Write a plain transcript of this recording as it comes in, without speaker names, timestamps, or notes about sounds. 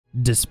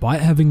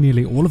Despite having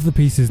nearly all of the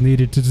pieces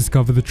needed to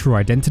discover the true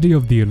identity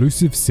of the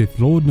elusive Sith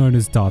Lord known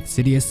as Darth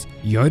Sidious,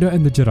 Yoda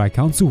and the Jedi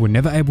Council were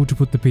never able to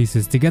put the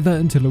pieces together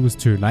until it was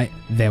too late.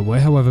 There were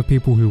however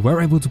people who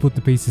were able to put the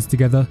pieces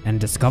together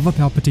and discover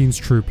Palpatine's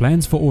true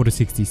plans for Order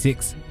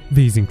 66.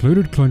 These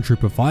included Clone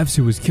Trooper 5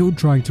 who was killed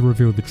trying to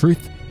reveal the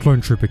truth,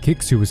 Clone Trooper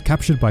Kix who was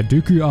captured by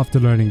Dooku after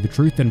learning the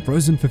truth and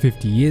frozen for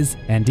 50 years,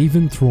 and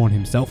even Thrawn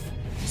himself.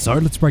 So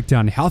let's break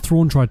down how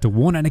Thrawn tried to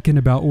warn Anakin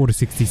about Order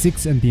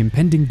 66 and the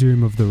impending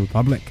doom of the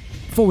Republic.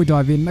 Before we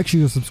dive in, make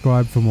sure you're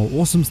subscribed for more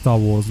awesome Star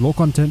Wars lore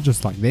content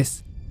just like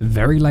this.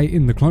 Very late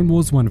in the Clone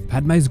Wars, one of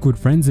Padme's good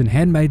friends and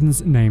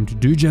handmaidens named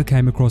Duja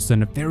came across a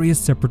nefarious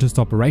separatist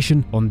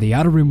operation on the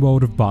outer rim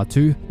world of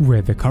Batuu,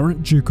 where the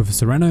current Duke of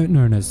Serennian,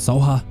 known as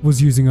Solha,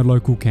 was using a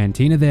local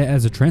cantina there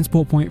as a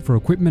transport point for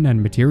equipment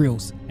and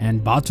materials.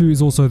 And Batuu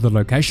is also the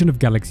location of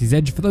Galaxy's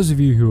Edge for those of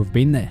you who have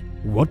been there.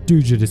 What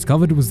Duja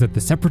discovered was that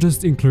the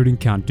separatists, including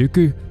Count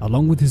Dooku,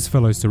 along with his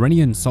fellow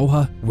Serennian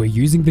Solha, were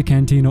using the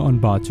cantina on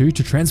Batuu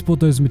to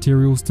transport those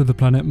materials to the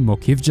planet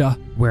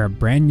Mokivj, where a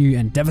brand new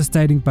and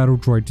devastating battle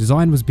droid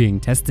design was being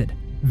tested.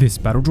 This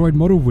battle droid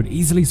model would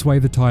easily sway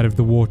the tide of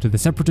the war to the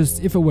separatists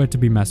if it were to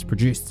be mass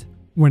produced.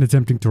 When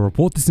attempting to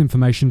report this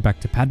information back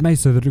to Padme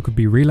so that it could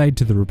be relayed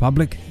to the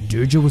Republic,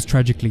 Duja was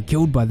tragically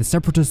killed by the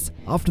separatists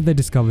after they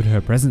discovered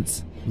her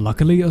presence.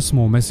 Luckily, a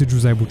small message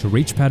was able to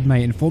reach Padme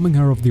informing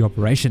her of the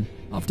operation.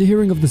 After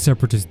hearing of the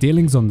separatist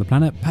dealings on the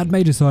planet,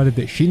 Padme decided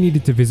that she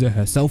needed to visit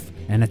herself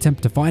and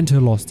attempt to find her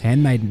lost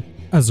handmaiden.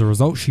 As a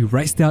result, she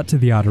raced out to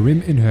the Outer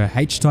Rim in her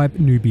H-type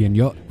Nubian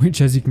yacht,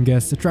 which as you can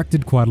guess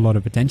attracted quite a lot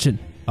of attention.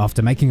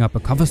 After making up a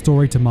cover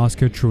story to mask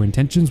her true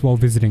intentions while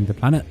visiting the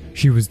planet,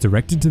 she was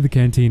directed to the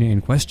cantina in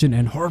question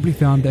and horribly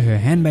found that her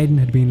handmaiden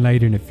had been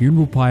laid in a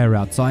funeral pyre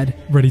outside,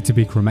 ready to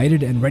be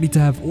cremated and ready to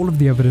have all of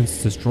the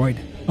evidence destroyed.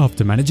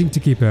 After managing to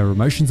keep her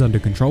emotions under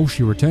control,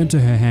 she returned to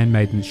her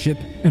handmaiden's ship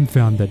and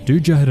found that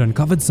Duja had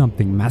uncovered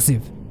something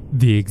massive: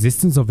 the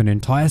existence of an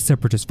entire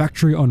separatist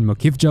factory on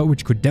Mokivj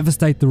which could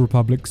devastate the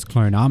Republic's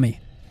clone army.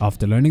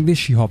 After learning this,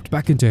 she hopped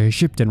back into her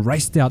ship and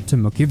raced out to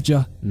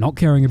Mokivj, not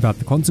caring about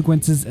the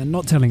consequences and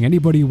not telling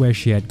anybody where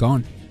she had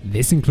gone.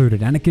 This included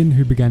Anakin,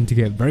 who began to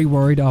get very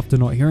worried after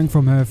not hearing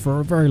from her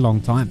for a very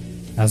long time.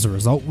 As a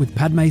result, with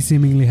Padme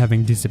seemingly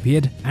having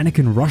disappeared,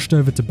 Anakin rushed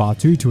over to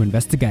Batuu to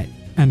investigate.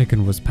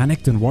 Anakin was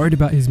panicked and worried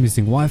about his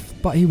missing wife,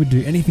 but he would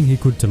do anything he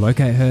could to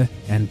locate her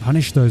and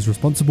punish those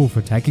responsible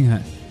for taking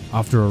her.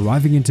 After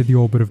arriving into the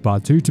orbit of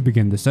Batuu to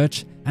begin the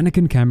search,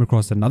 Anakin came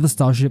across another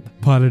starship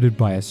piloted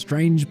by a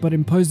strange but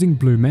imposing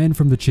blue man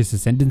from the Chiss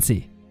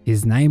Ascendancy.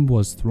 His name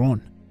was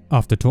Thrawn.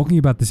 After talking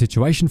about the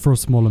situation for a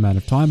small amount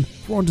of time,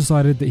 Thrawn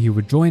decided that he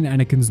would join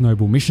Anakin's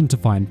noble mission to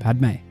find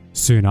Padme.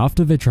 Soon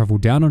after, they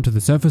travelled down onto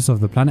the surface of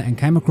the planet and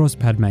came across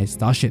Padme's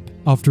starship.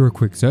 After a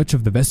quick search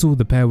of the vessel,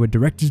 the pair were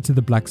directed to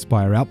the Black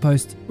Spire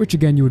outpost, which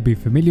again you would be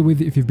familiar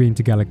with if you've been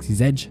to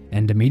Galaxy's Edge,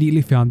 and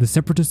immediately found the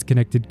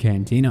separatist-connected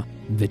Cantina.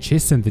 The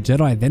Chiss and the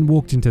Jedi then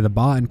walked into the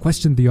bar and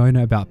questioned the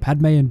owner about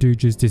Padme and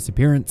Duja's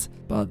disappearance,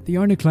 but the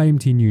owner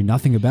claimed he knew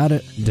nothing about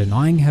it,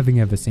 denying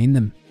having ever seen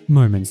them.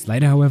 Moments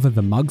later, however,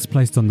 the mugs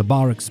placed on the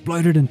bar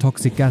exploded and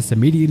toxic gas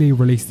immediately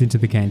released into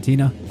the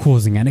cantina,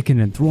 causing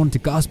Anakin and Thrawn to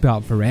gasp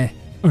out for air.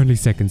 Only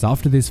seconds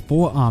after this,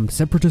 4 armed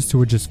separatists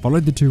who had just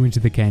followed the two into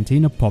the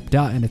cantina popped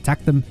out and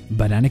attacked them,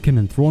 but Anakin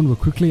and Thrawn were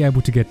quickly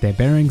able to get their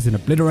bearings and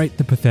obliterate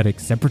the pathetic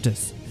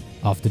separatists.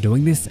 After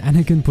doing this,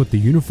 Anakin put the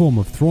uniform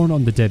of Thrawn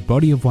on the dead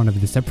body of one of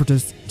the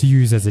separatists to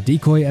use as a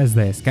decoy as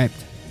they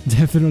escaped.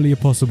 Definitely a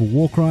possible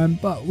war crime,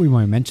 but we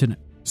won't mention it.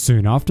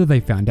 Soon after, they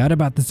found out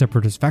about the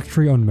separatist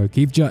factory on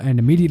Mokivj and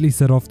immediately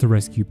set off to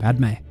rescue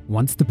Padme.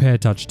 Once the pair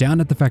touched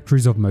down at the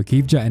factories of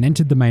Mokivj and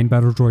entered the main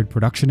battle droid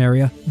production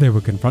area, they were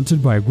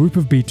confronted by a group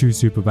of B2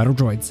 super battle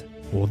droids.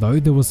 Although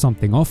there was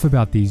something off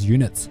about these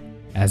units.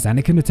 As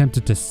Anakin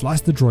attempted to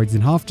slice the droids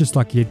in half just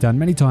like he had done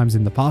many times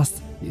in the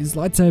past, his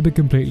lightsaber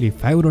completely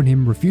failed on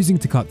him, refusing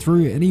to cut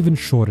through and even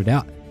shorted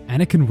out.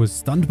 Anakin was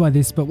stunned by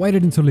this but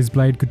waited until his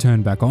blade could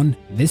turn back on,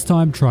 this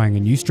time trying a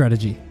new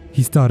strategy.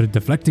 He started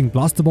deflecting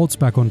blaster bolts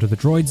back onto the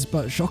droids,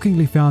 but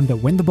shockingly found that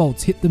when the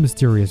bolts hit the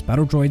mysterious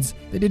battle droids,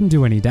 they didn't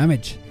do any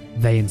damage.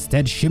 They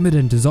instead shimmered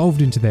and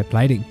dissolved into their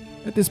plating.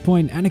 At this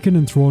point, Anakin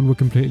and Thrawn were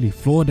completely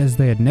floored as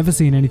they had never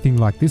seen anything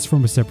like this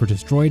from a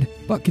separatist droid,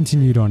 but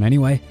continued on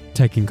anyway,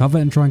 taking cover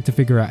and trying to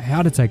figure out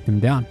how to take them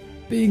down.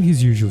 Being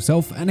his usual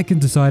self, Anakin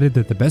decided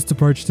that the best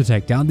approach to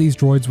take down these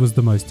droids was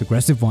the most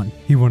aggressive one.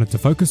 He wanted to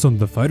focus on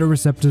the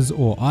photoreceptors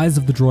or eyes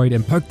of the droid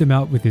and poke them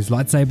out with his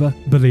lightsaber,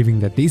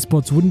 believing that these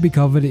spots wouldn't be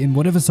covered in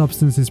whatever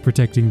substance is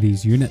protecting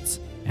these units.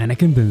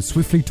 Anakin then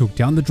swiftly took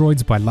down the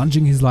droids by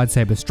lunging his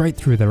lightsaber straight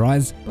through their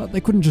eyes, but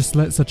they couldn't just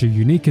let such a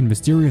unique and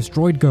mysterious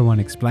droid go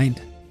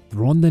unexplained.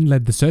 Thrawn then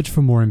led the search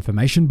for more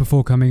information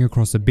before coming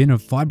across a bin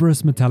of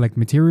fibrous metallic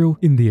material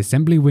in the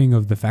assembly wing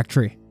of the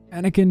factory.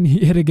 Anakin,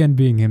 yet again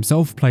being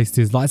himself, placed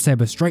his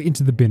lightsaber straight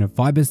into the bin of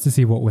fibers to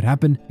see what would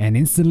happen, and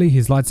instantly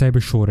his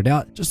lightsaber shorted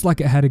out, just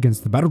like it had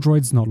against the battle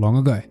droids not long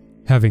ago.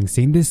 Having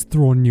seen this,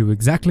 Thrawn knew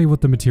exactly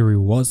what the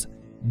material was.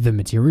 The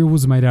material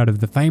was made out of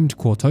the famed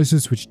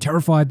cortosis, which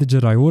terrified the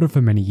Jedi Order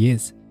for many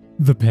years.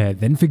 The pair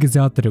then figures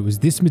out that it was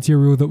this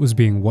material that was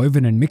being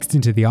woven and mixed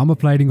into the armor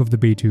plating of the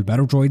B2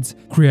 battle droids,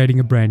 creating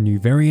a brand new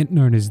variant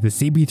known as the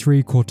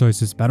CB3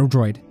 cortosis battle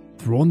droid.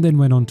 Thrawn then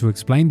went on to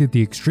explain that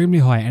the extremely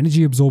high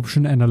energy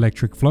absorption and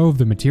electric flow of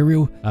the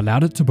material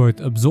allowed it to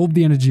both absorb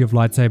the energy of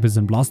lightsabers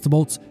and blaster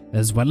bolts,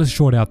 as well as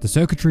short out the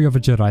circuitry of a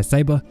Jedi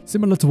saber,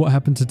 similar to what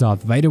happened to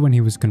Darth Vader when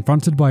he was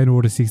confronted by an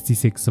Order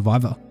 66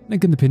 survivor.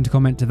 Link in the pinned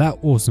comment to that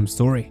awesome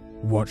story.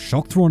 What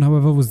shocked Thrawn,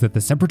 however, was that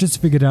the separatists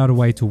figured out a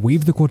way to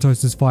weave the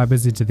cortosis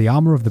fibers into the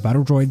armor of the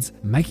battle droids,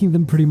 making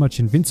them pretty much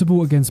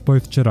invincible against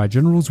both Jedi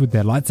generals with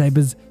their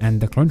lightsabers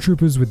and the clone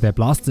troopers with their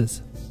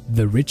blasters.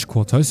 The rich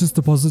cortosis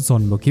deposits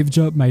on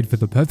Mokivj made for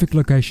the perfect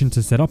location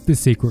to set up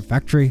this secret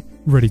factory,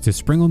 ready to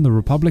spring on the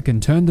Republic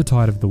and turn the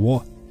tide of the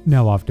war.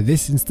 Now after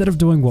this, instead of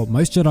doing what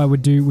most Jedi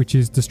would do, which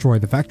is destroy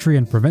the factory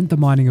and prevent the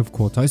mining of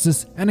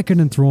cortosis, Anakin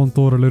and Thrawn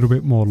thought a little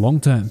bit more long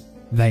term.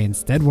 They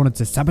instead wanted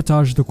to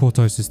sabotage the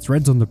cortosis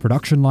threads on the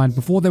production line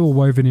before they were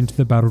woven into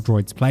the battle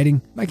droids'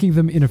 plating, making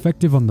them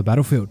ineffective on the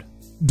battlefield.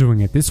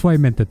 Doing it this way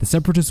meant that the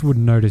separatists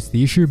wouldn't notice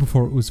the issue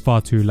before it was far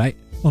too late.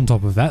 On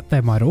top of that,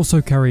 they might also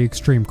carry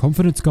extreme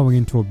confidence going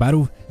into a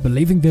battle,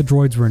 believing their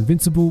droids were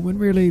invincible when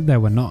really they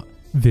were not.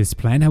 This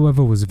plan,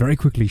 however, was very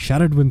quickly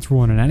shattered when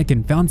Thrawn and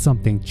Anakin found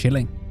something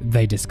chilling.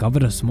 They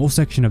discovered a small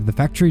section of the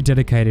factory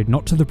dedicated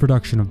not to the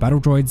production of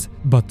battle droids,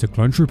 but to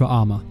clone trooper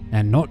armor,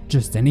 and not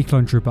just any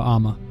clone trooper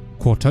armor.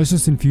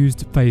 Cortosis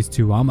infused Phase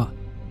 2 armor.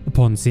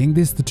 Upon seeing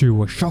this, the two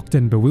were shocked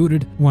and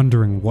bewildered,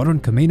 wondering what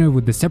on Kamino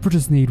would the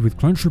separatists need with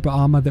clone trooper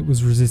armor that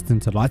was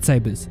resistant to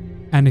lightsabers.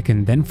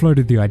 Anakin then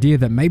floated the idea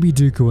that maybe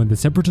Dooku and the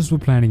separatists were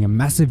planning a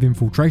massive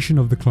infiltration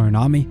of the clone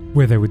army,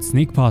 where they would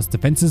sneak past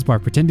defenses by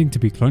pretending to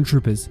be clone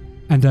troopers.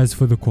 And as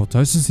for the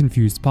cortosis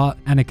infused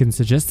part, Anakin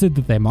suggested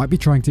that they might be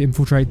trying to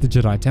infiltrate the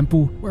Jedi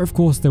Temple, where of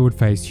course they would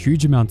face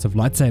huge amounts of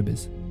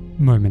lightsabers.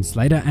 Moments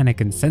later,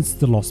 Anakin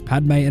sensed the lost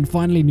Padme and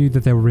finally knew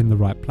that they were in the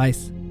right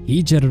place.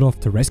 He jetted off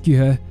to rescue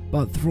her,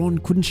 but Thrawn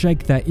couldn't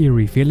shake that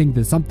eerie feeling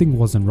that something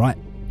wasn't right.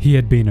 He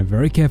had been a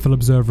very careful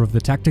observer of the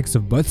tactics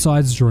of both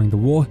sides during the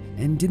war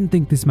and didn't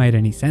think this made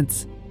any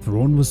sense.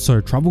 Thrawn was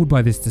so troubled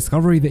by this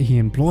discovery that he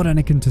implored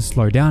Anakin to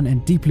slow down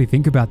and deeply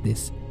think about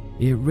this.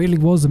 It really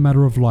was a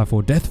matter of life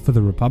or death for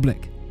the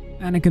Republic.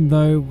 Anakin,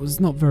 though, was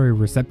not very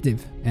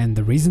receptive, and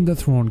the reason that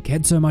Thrawn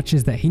cared so much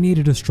is that he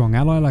needed a strong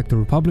ally like the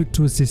Republic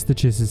to assist the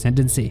Chiss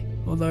ascendancy.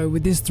 Although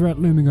with this threat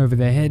looming over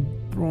their head,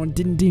 Thrawn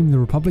didn't deem the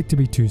Republic to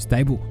be too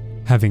stable.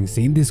 Having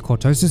seen this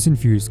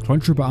cortosis-infused clone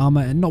trooper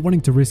armor and not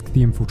wanting to risk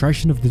the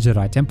infiltration of the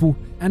Jedi Temple,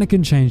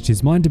 Anakin changed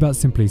his mind about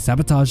simply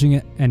sabotaging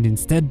it and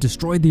instead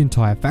destroyed the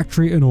entire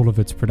factory and all of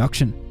its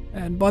production.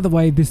 And by the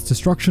way, this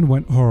destruction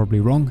went horribly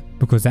wrong,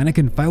 because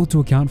Anakin failed to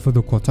account for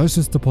the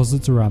cortosis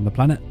deposits around the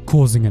planet,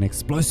 causing an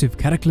explosive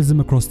cataclysm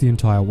across the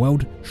entire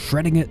world,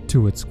 shredding it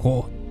to its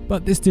core.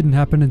 But this didn't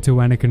happen until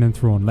Anakin and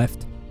Thrawn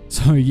left.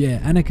 So yeah,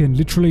 Anakin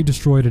literally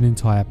destroyed an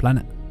entire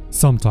planet.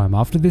 Sometime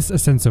after this, a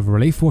sense of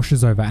relief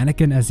washes over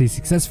Anakin as he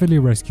successfully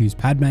rescues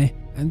Padme,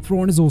 and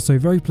Thrawn is also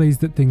very pleased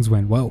that things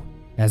went well.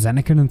 As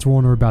Anakin and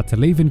Thrawn are about to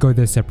leave and go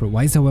their separate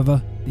ways,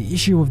 however, the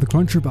issue of the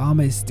clone trooper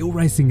armor is still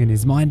racing in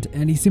his mind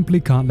and he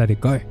simply can't let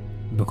it go.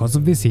 Because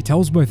of this, he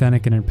tells both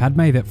Anakin and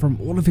Padme that from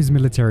all of his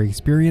military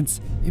experience,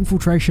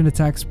 infiltration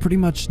attacks pretty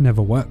much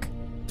never work.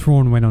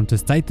 Thrawn went on to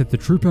state that the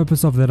true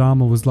purpose of that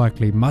armor was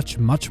likely much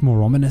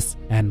more ominous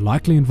and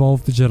likely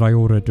involved the Jedi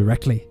Order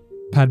directly.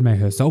 Padme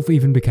herself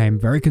even became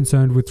very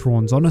concerned with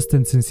Thrawn's honest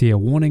and sincere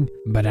warning,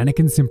 but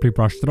Anakin simply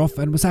brushed it off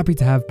and was happy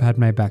to have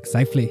Padme back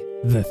safely.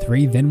 The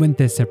three then went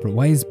their separate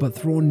ways, but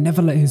Thrawn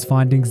never let his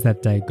findings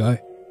that day go.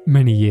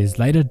 Many years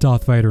later,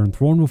 Darth Vader and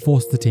Thrawn were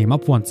forced to team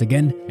up once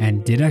again,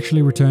 and did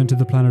actually return to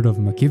the planet of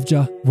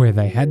Mokivj, where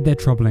they had their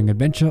troubling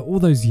adventure all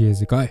those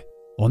years ago.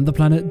 On the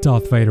planet,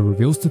 Darth Vader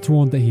reveals to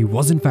Thrawn that he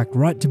was in fact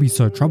right to be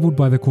so troubled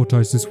by the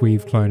cortosis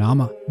weave clone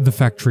armor. The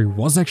factory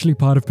was actually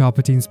part of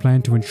Palpatine's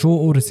plan to ensure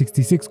Order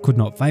 66 could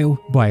not fail,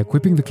 by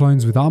equipping the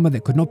clones with armor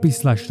that could not be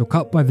slashed or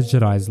cut by the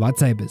Jedi's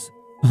lightsabers.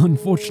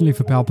 Unfortunately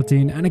for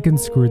Palpatine, Anakin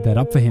screwed that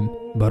up for him,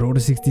 but Order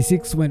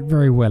 66 went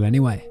very well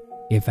anyway.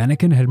 If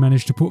Anakin had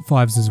managed to put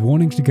Fives'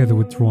 warning together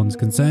with Thrawn's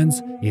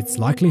concerns, it's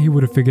likely he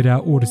would have figured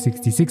out Order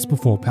 66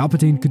 before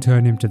Palpatine could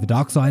turn him to the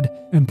dark side,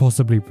 and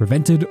possibly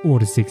prevented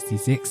Order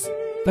 66.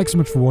 Thanks so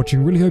much for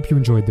watching, really hope you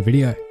enjoyed the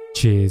video.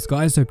 Cheers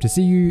guys, hope to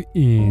see you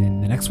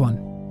in the next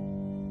one.